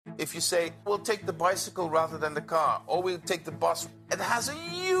If you say, we'll take the bicycle rather than the car, or we'll take the bus, it has a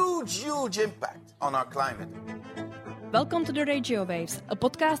huge impact on our climate. Welcome to the Radio Waves, a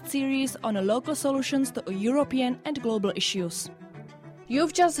podcast series on local solutions to European and global issues.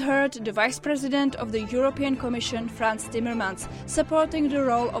 You've just heard the Vice President of the European Commission, Frans Timmermans, supporting the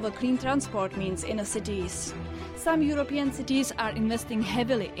role of a clean transport means in the cities. Some European cities are investing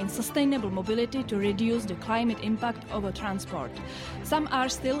heavily in sustainable mobility to reduce the climate impact of transport. Some are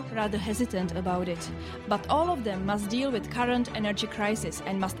still rather hesitant about it, but all of them must deal with current energy crisis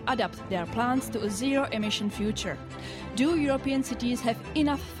and must adapt their plans to a zero-emission future. Do European cities have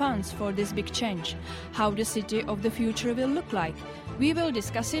enough funds for this big change? How the city of the future will look like? We will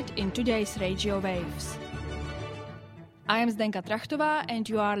discuss it in today's Radio Waves. I am Zdenka Trachtova and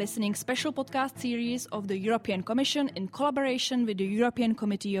you are listening special podcast series of the European Commission in collaboration with the European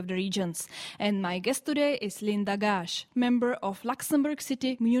Committee of the Regions. And my guest today is Linda Gaasch, member of Luxembourg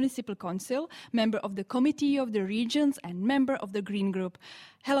City Municipal Council, member of the Committee of the Regions and member of the Green Group.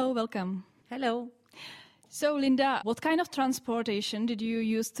 Hello, welcome. Hello. So Linda, what kind of transportation did you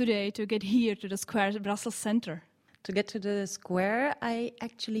use today to get here to the square Brussels Center? To get to the square, I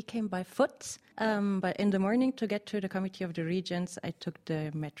actually came by foot. But in the morning, to get to the Committee of the Regions, I took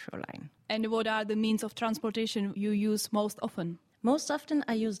the metro line. And what are the means of transportation you use most often? Most often,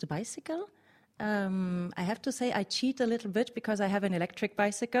 I use the bicycle. I have to say I cheat a little bit because I have an electric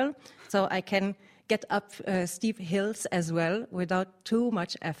bicycle, so I can get up steep hills as well without too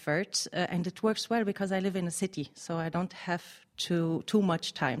much effort. And it works well because I live in a city, so I don't have too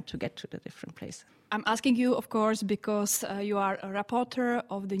much time to get to the different places. I'm asking you, of course, because you are a rapporteur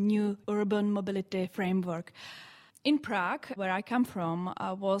of the new urban mobility framework. In Prague, where I come from,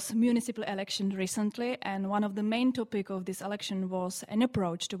 was municipal election recently, and one of the main topics of this election was an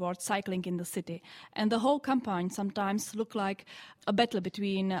approach towards cycling in the city. And the whole campaign sometimes looked like a battle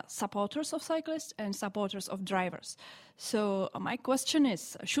between supporters of cyclists and supporters of drivers. So my question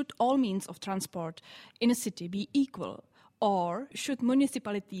is, should all means of transport in a city be equal? Or should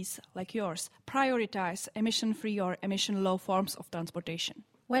municipalities like yours prioritize emission-free or emission-low forms of transportation?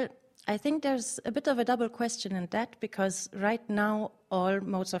 Well, I think there's a bit of a double question in that because right now all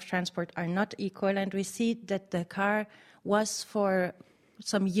modes of transport are not equal, and we see that the car was for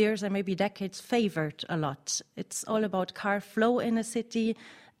some years and maybe decades favored a lot. It's all about car flow in a city,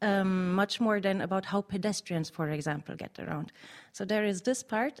 much more than about how pedestrians, for example, get around. So there is this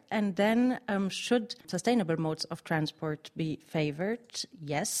part. And then should sustainable modes of transport be favored?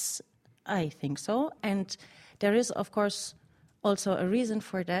 Yes, I think so. And there is, of course, also a reason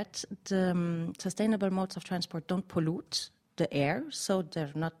for that. The sustainable modes of transport don't pollute the air, so they're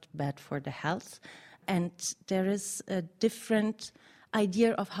not bad for the health. And there is a different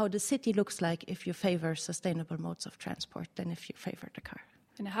idea of how the city looks like if you favor sustainable modes of transport than if you favor the car.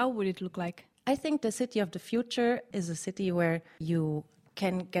 And how would it look like? I think the city of the future is a city where you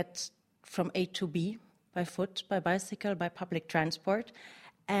can get from A to B by foot, by bicycle, by public transport.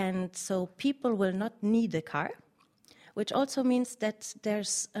 And so people will not need a car, which also means that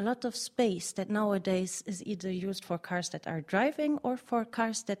there's a lot of space that nowadays is either used for cars that are driving or for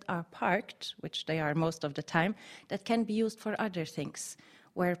cars that are parked, which they are most of the time, that can be used for other things,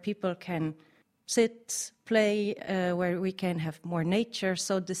 where people can sit, play, where we can have more nature.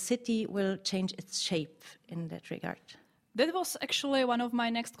 So the city will change its shape in that regard. That was actually one of my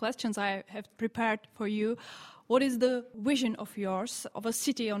next questions I have prepared for you. What is the vision of yours of a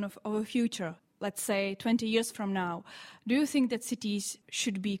city of a future, let's say 20 years from now? Do you think that cities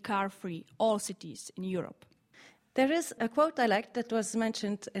should be car-free, all cities in Europe? There is a quote I liked that was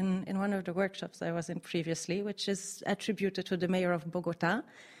mentioned in one of the workshops I was in previously, which is attributed to the mayor of Bogota.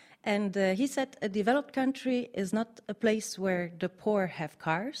 And he said a developed country is not a place where the poor have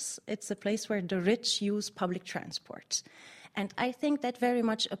cars, it's a place where the rich use public transport. And I think that very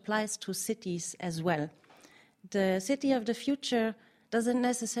much applies to cities as well. The city of the future doesn't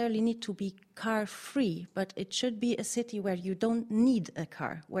necessarily need to be car-free, but it should be a city where you don't need a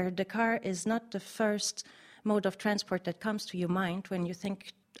car, where the car is not the first mode of transport that comes to your mind when you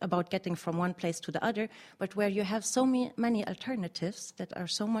think about getting from one place to the other, but where you have so many alternatives that are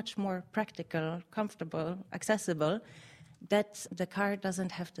so much more practical, comfortable, accessible, that the car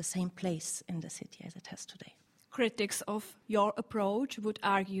doesn't have the same place in the city as it has today. Critics of your approach would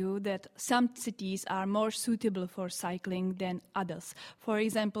argue that some cities are more suitable for cycling than others. For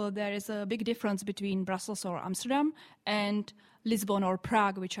example, there is a big difference between Brussels or Amsterdam and Lisbon or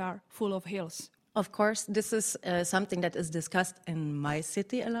Prague, which are full of hills. Of course, this is something that is discussed in my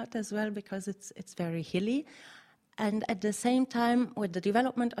city a lot as well, because it's very hilly. And at the same time, with the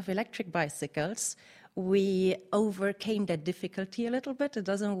development of electric bicycles, we overcame that difficulty a little bit. It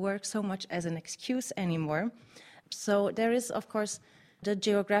doesn't work so much as an excuse anymore. So there is, of course, the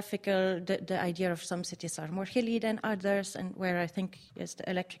geographical, the idea of some cities are more hilly than others, and where I think yes, the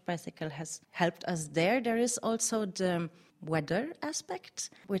electric bicycle has helped us there. There is also the weather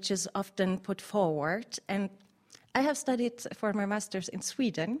aspect, which is often put forward. And I have studied for my master's in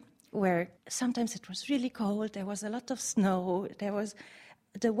Sweden, where sometimes it was really cold, there was a lot of snow,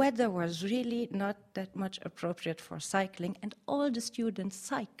 the weather was really not that much appropriate for cycling, and all the students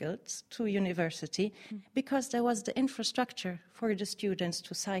cycled to university because there was the infrastructure for the students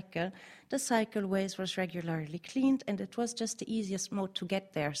to cycle. The cycleways was regularly cleaned, and it was just the easiest mode to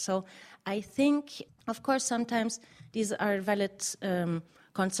get there. So I think, of course, sometimes these are valid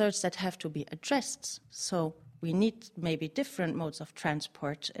concerns that have to be addressed. So we need maybe different modes of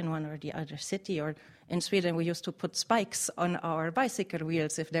transport in one or the other city. Or in Sweden, we used to put spikes on our bicycle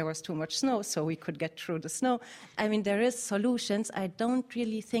wheels if there was too much snow, so we could get through the snow. I mean, there is solutions. I don't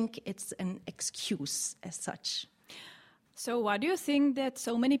really think it's an excuse as such. So why do you think that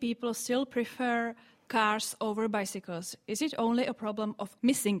so many people still prefer cars over bicycles? Is it only a problem of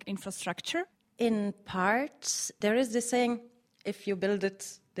missing infrastructure? In part, there is this saying, if you build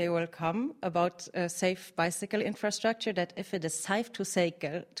it, they will come, about safe bicycle infrastructure, that if it is safe to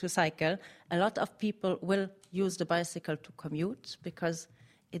cycle, a lot of people will use the bicycle to commute because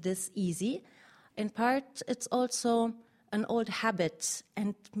it is easy. In part, it's also an old habit,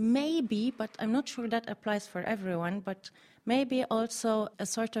 and maybe, but I'm not sure that applies for everyone, but maybe also a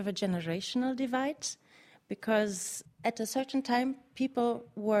sort of a generational divide, because at a certain time, people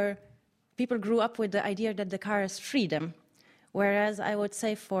grew up with the idea that the car is freedom. Whereas I would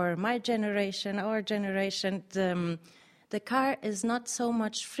say for my generation, our generation, the car is not so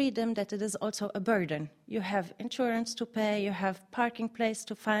much freedom that it is also a burden. You have insurance to pay, you have parking place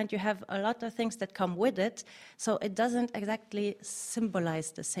to find, you have a lot of things that come with it. So it doesn't exactly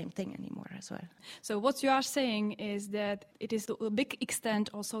symbolize the same thing anymore as well. So what you are saying is that it is to a big extent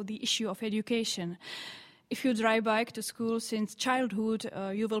also the issue of education. If you ride bike to school since childhood,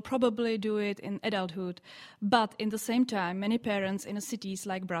 you will probably do it in adulthood. But in the same time, many parents in cities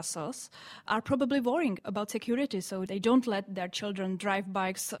like Brussels are probably worrying about security, so they don't let their children drive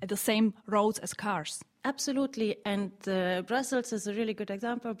bikes at the same roads as cars. Absolutely, and Brussels is a really good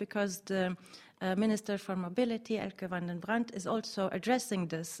example because the Minister for Mobility, Elke van den Brandt, is also addressing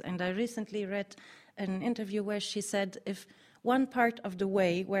this. And I recently read an interview where she said if one part of the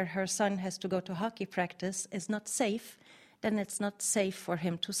way where her son has to go to hockey practice is not safe, then it's not safe for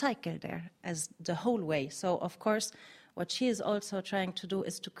him to cycle there as the whole way. So, of course, what she is also trying to do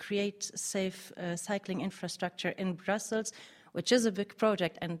is to create safe cycling infrastructure in Brussels, which is a big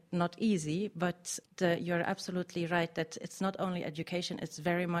project and not easy, but you're absolutely right that it's not only education, it's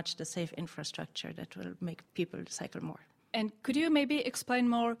very much the safe infrastructure that will make people cycle more. And could you maybe explain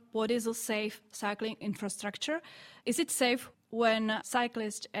more what is a safe cycling infrastructure? Is it safe when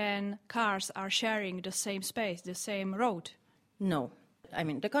cyclists and cars are sharing the same space, the same road? No. I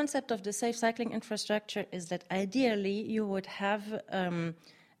mean, the concept of the safe cycling infrastructure is that ideally you would have a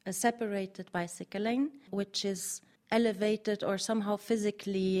separated bicycle lane, which is elevated or somehow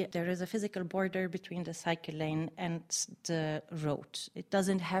physically, there is a physical border between the cycle lane and the road. It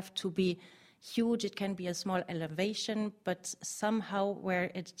doesn't have to be huge, it can be a small elevation, but somehow where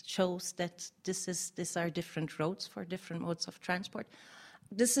it shows that these are different roads for different modes of transport.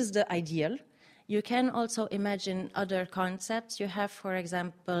 This is the ideal. You can also imagine other concepts. You have, for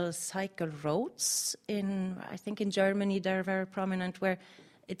example, cycle roads. I think in Germany they're very prominent, where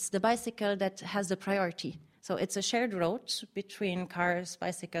it's the bicycle that has the priority. So it's a shared road between cars,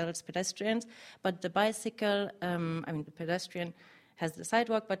 bicycles, pedestrians, but the bicycle, the pedestrian has the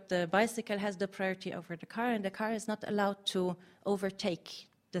sidewalk, but the bicycle has the priority over the car, and the car is not allowed to overtake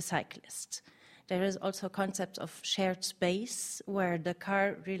the cyclist. There is also a concept of shared space, where the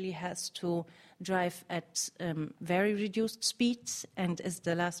car really has to drive at very reduced speeds and is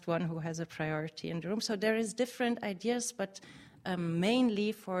the last one who has a priority in the room. So there is different ideas, but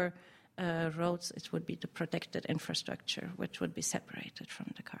mainly for roads, it would be the protected infrastructure, which would be separated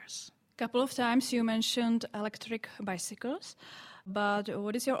from the cars. A couple of times you mentioned electric bicycles. But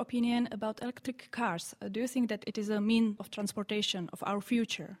what is your opinion about electric cars? Do you think that it is a means of transportation of our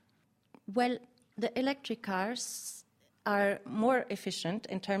future? Well, the electric cars are more efficient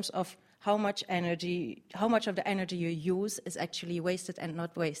in terms of how much of the energy you use is actually wasted and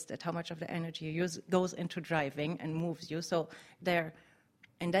not wasted, how much of the energy you use goes into driving and moves you. So they're,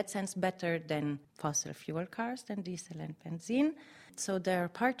 in that sense, better than fossil fuel cars, than diesel and benzene. So they're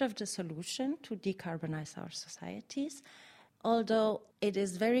part of the solution to decarbonize our societies. although it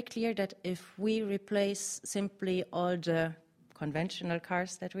is very clear that if we replace simply all the conventional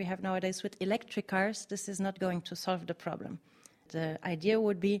cars that we have nowadays with electric cars, this is not going to solve the problem. The idea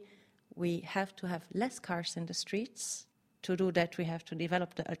would be we have to have less cars in the streets. To do that, we have to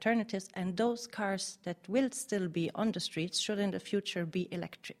develop the alternatives, and those cars that will still be on the streets should in the future be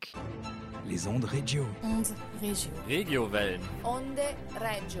electric. Les ondes régio. Ondes régio. Regiowellen. Onde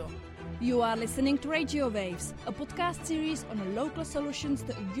Regio. You are listening to Radio Waves, a podcast series on local solutions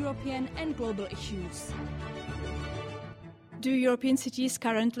to European and global issues. Do European cities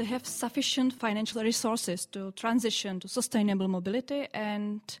currently have sufficient financial resources to transition to sustainable mobility,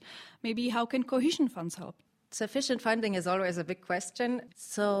 and maybe how can cohesion funds help? Sufficient funding is always a big question.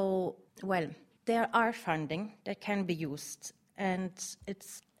 So, there are funding that can be used, and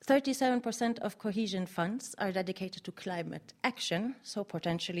it's 37% of cohesion funds are dedicated to climate action, so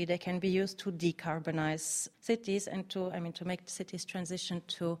potentially they can be used to decarbonize cities and to make the cities transition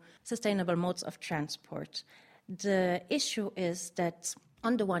to sustainable modes of transport. The issue is that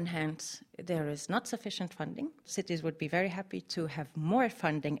on the one hand, there is not sufficient funding. Cities would be very happy to have more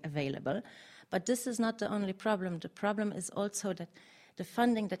funding available, but this is not the only problem. The problem is also that the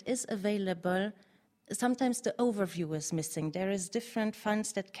funding that is available, sometimes the overview is missing. There is different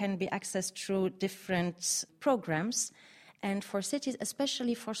funds that can be accessed through different programs. And for cities,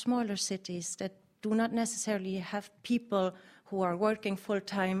 especially for smaller cities that do not necessarily have people who are working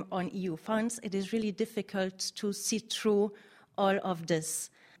full-time on EU funds, it is really difficult to see through all of this.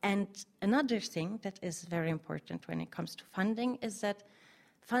 And another thing that is very important when it comes to funding is that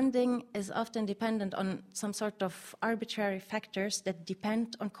funding is often dependent on some sort of arbitrary factors that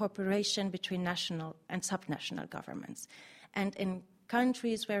depend on cooperation between national and subnational governments. And in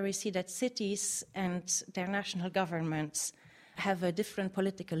countries where we see that cities and their national governments have a different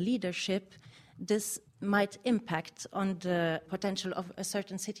political leadership, this might impact on the potential of a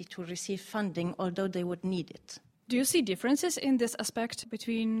certain city to receive funding, although they would need it. Do you see differences in this aspect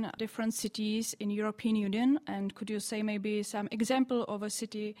between different cities in European Union? And could you say maybe some example of a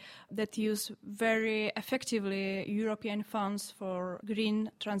city that use very effectively European funds for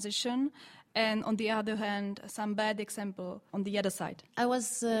green transition, and on the other hand, some bad example on the other side? I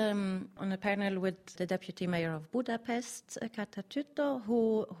was on a panel with the deputy mayor of Budapest, Kata Tüto,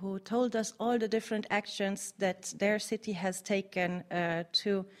 who told us all the different actions that their city has taken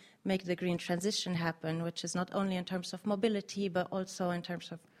to make the green transition happen, which is not only in terms of mobility, but also in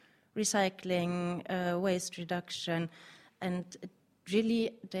terms of recycling, waste reduction. And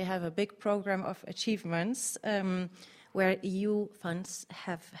really, they have a big program of achievements where EU funds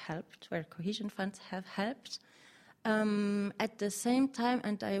have helped, where cohesion funds have helped. At the same time,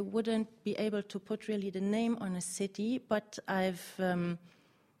 and I wouldn't be able to put really the name on a city, but I've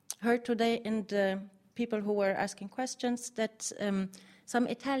heard today in the people who were asking questions that some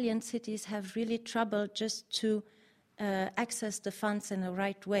Italian cities have really trouble just to access the funds in the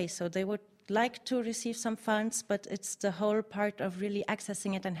right way. So they would like to receive some funds, but it's the whole part of really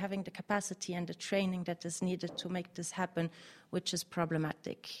accessing it and having the capacity and the training that is needed to make this happen, which is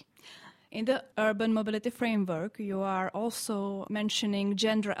problematic. In the urban mobility framework, you are also mentioning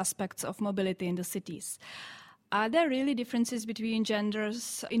gender aspects of mobility in the cities. Are there really differences between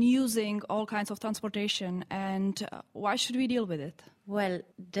genders in using all kinds of transportation, and why should we deal with it? Well,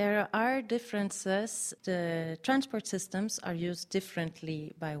 there are differences. The transport systems are used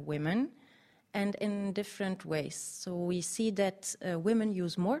differently by women and in different ways. So we see that women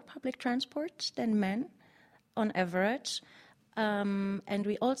use more public transport than men on average. And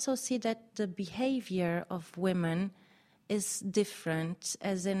we also see that the behavior of women is different,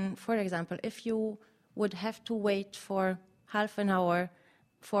 as in, for example, if you would have to wait for half an hour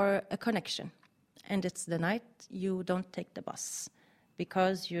for a connection, and it's the night, you don't take the bus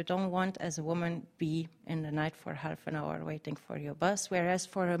because you don't want, as a woman, be in the night for half an hour waiting for your bus, whereas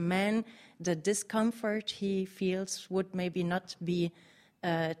for a man, the discomfort he feels would maybe not be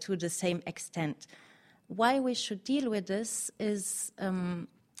to the same extent. Why we should deal with this is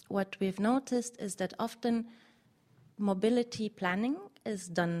what we've noticed is that often mobility planning is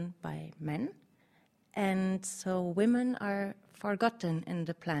done by men, and so women are forgotten in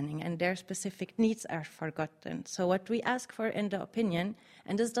the planning and their specific needs are forgotten. So what we ask for in the opinion,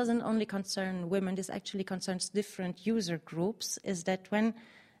 and this doesn't only concern women, this actually concerns different user groups, is that when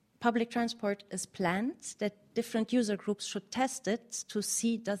public transport is planned, that different user groups should test it to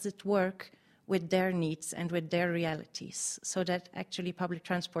see does it work with their needs and with their realities, so that actually public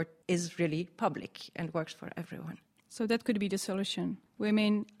transport is really public and works for everyone. So that could be the solution.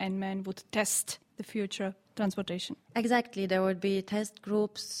 Women and men would test the future transportation. Exactly. There would be test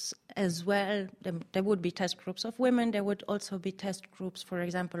groups as well. There would be test groups of women. There would also be test groups, for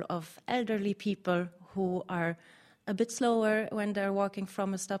example, of elderly people who are a bit slower when they're walking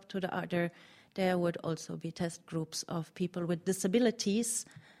from a stop to the other. There would also be test groups of people with disabilities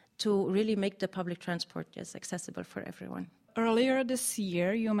to really make the public transport accessible for everyone. Earlier this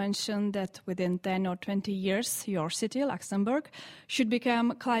year, you mentioned that within 10 or 20 years, your city, Luxembourg, should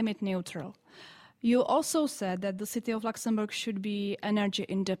become climate neutral. You also said that the city of Luxembourg should be energy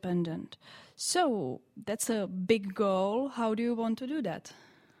independent. So that's a big goal. How do you want to do that?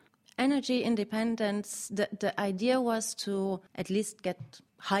 Energy independence, the idea was to at least get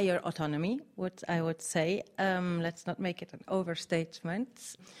higher autonomy, what I would say. Let's not make it an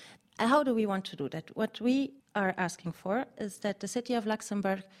overstatement. How do we want to do that? What we are asking for is that the city of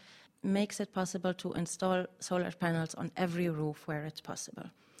Luxembourg makes it possible to install solar panels on every roof where it's possible,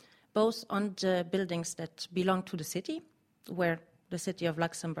 both on the buildings that belong to the city, where the city of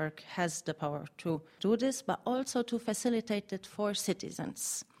Luxembourg has the power to do this, but also to facilitate it for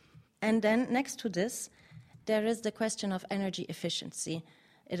citizens. And then next to this, there is the question of energy efficiency.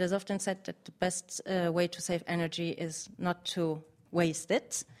 It is often said that the best way to save energy is not to waste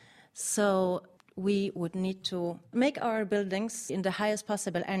it. So we would need to make our buildings in the highest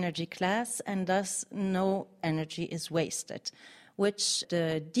possible energy class, and thus no energy is wasted, which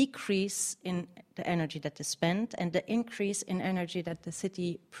the decrease in the energy that is spent and the increase in energy that the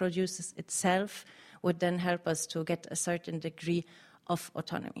city produces itself would then help us to get a certain degree of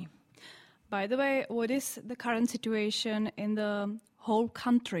autonomy. By the way, what is the current situation in the whole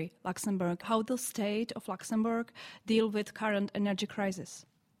country, Luxembourg? How does the state of Luxembourg deal with current energy crisis?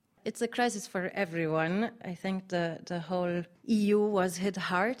 It's a crisis for everyone. I think the whole EU was hit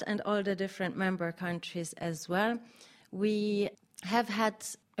hard, and all the different member countries as well. We have had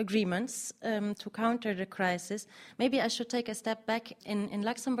agreements to counter the crisis. Maybe I should take a step back. In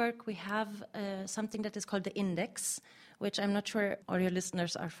Luxembourg, we have something that is called the index, which I'm not sure all your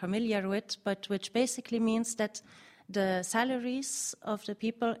listeners are familiar with, but which basically means that the salaries of the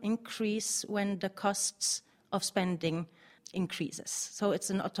people increase when the costs of spending increases. So it's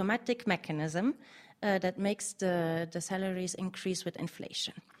an automatic mechanism that makes the salaries increase with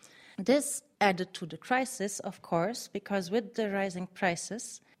inflation. This added to the crisis, of course, because with the rising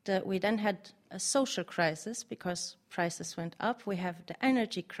prices, we then had a social crisis because prices went up. We have the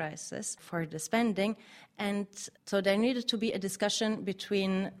energy crisis for the spending. And so there needed to be a discussion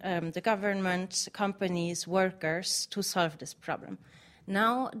between the government, companies, workers to solve this problem.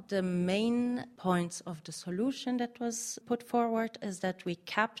 Now, the main points of the solution that was put forward is that we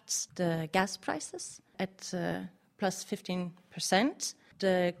capped the gas prices at plus 15%.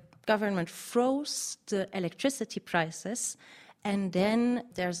 The government froze the electricity prices, and then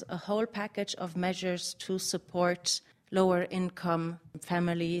there's a whole package of measures to support lower income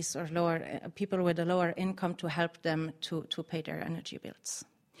families or people with a lower income to help them to pay their energy bills.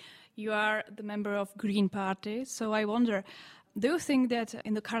 You are the member of Green Party, so I wonder, do you think that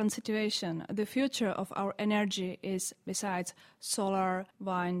in the current situation, the future of our energy is, besides solar,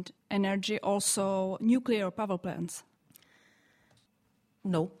 wind energy, also nuclear power plants?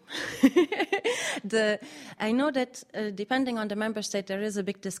 No. I know that depending on the member state, there is a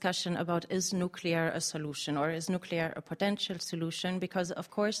big discussion about is nuclear a solution or is nuclear a potential solution, because, of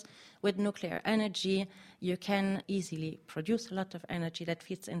course, with nuclear energy, you can easily produce a lot of energy that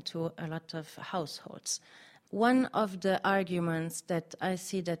feeds into a lot of households. One of the arguments that I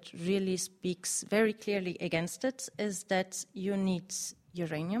see that really speaks very clearly against it is that you need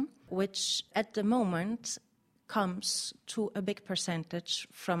uranium, which at the moment comes to a big percentage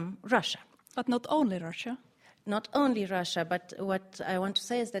from Russia. But not only Russia. Not only Russia, but what I want to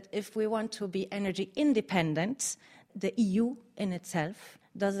say is that if we want to be energy independent, the EU in itself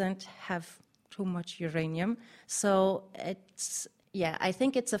doesn't have too much uranium. So I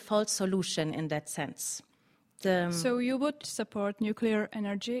think it's a false solution in that sense. So you would support nuclear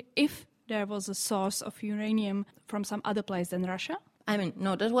energy if there was a source of uranium from some other place than Russia? I mean,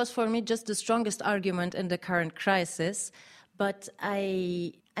 no, that was for me just the strongest argument in the current crisis. But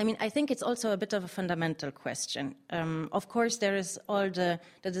I think it's also a bit of a fundamental question. Of course, there is all the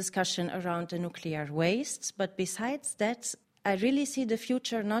discussion around the nuclear waste. But besides that, I really see the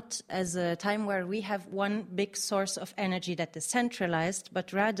future not as a time where we have one big source of energy that is centralized,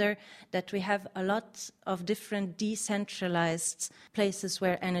 but rather that we have a lot of different decentralized places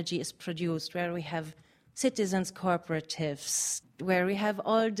where energy is produced, where we have citizens' cooperatives, where we have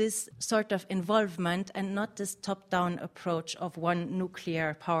all this sort of involvement and not this top-down approach of one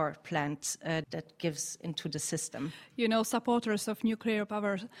nuclear power plant that gives into the system. You know, supporters of nuclear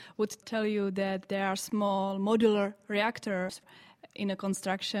power would tell you that there are small modular reactors in a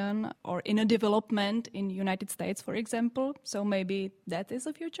construction or in a development in the United States, for example. So maybe that is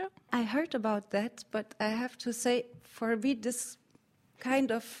the future? I heard about that, but I have to say, for me, this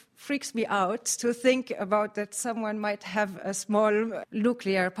kind of freaks me out to think about that someone might have a small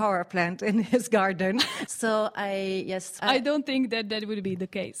nuclear power plant in his garden. So I don't think that would be the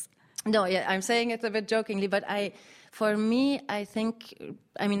case. No, yeah, I'm saying it a bit jokingly, but for me, I think,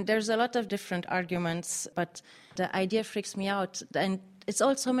 there's a lot of different arguments, but the idea freaks me out. And it's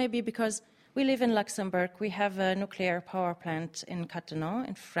also maybe because we live in Luxembourg. We have a nuclear power plant in Cattenom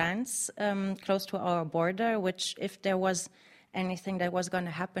in France, close to our border, which if there was anything that was going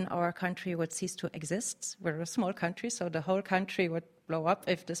to happen, our country would cease to exist. We're a small country, so the whole country would blow up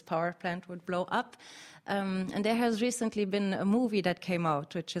if this power plant would blow up. And there has recently been a movie that came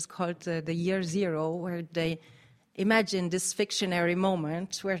out, which is called The Year Zero, where they imagine this fictionary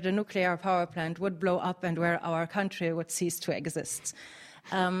moment where the nuclear power plant would blow up and where our country would cease to exist.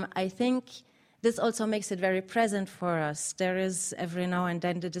 I think this also makes it very present for us. There is every now and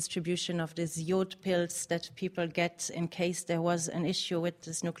then the distribution of these iod pills that people get in case there was an issue with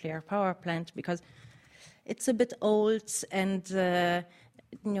this nuclear power plant, because it's a bit old and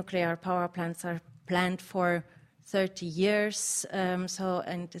nuclear power plants are planned for 30 years, and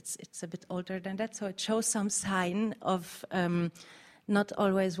it's a bit older than that, so it shows some sign of not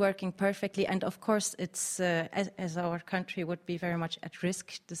always working perfectly. And of course, it's as our country would be very much at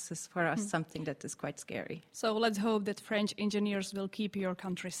risk, this is for us something that is quite scary. So let's hope that French engineers will keep your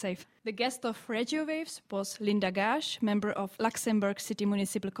country safe. The guest of Radio Waves was Linda Gaasch, member of Luxembourg City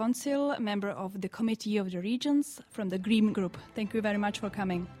Municipal Council, member of the Committee of the Regions from the Green Group. Thank you very much for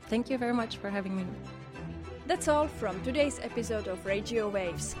coming. Thank you very much for having me. That's all from today's episode of Radio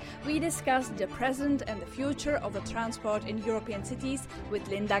Waves. We discussed the present and the future of the transport in European cities with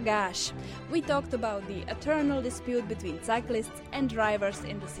Linda Gaasch. We talked about the eternal dispute between cyclists and drivers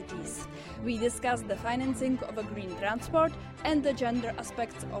in the cities. We discussed the financing of a green transport and the gender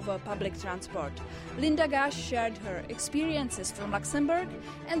aspects of a public transport. Linda Gaasch shared her experiences from Luxembourg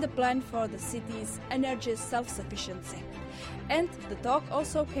and the plan for the city's energy self-sufficiency. And the talk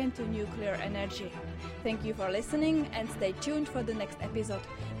also came to nuclear energy. Thank you for listening and stay tuned for the next episode.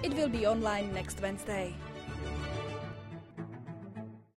 It will be online next Wednesday.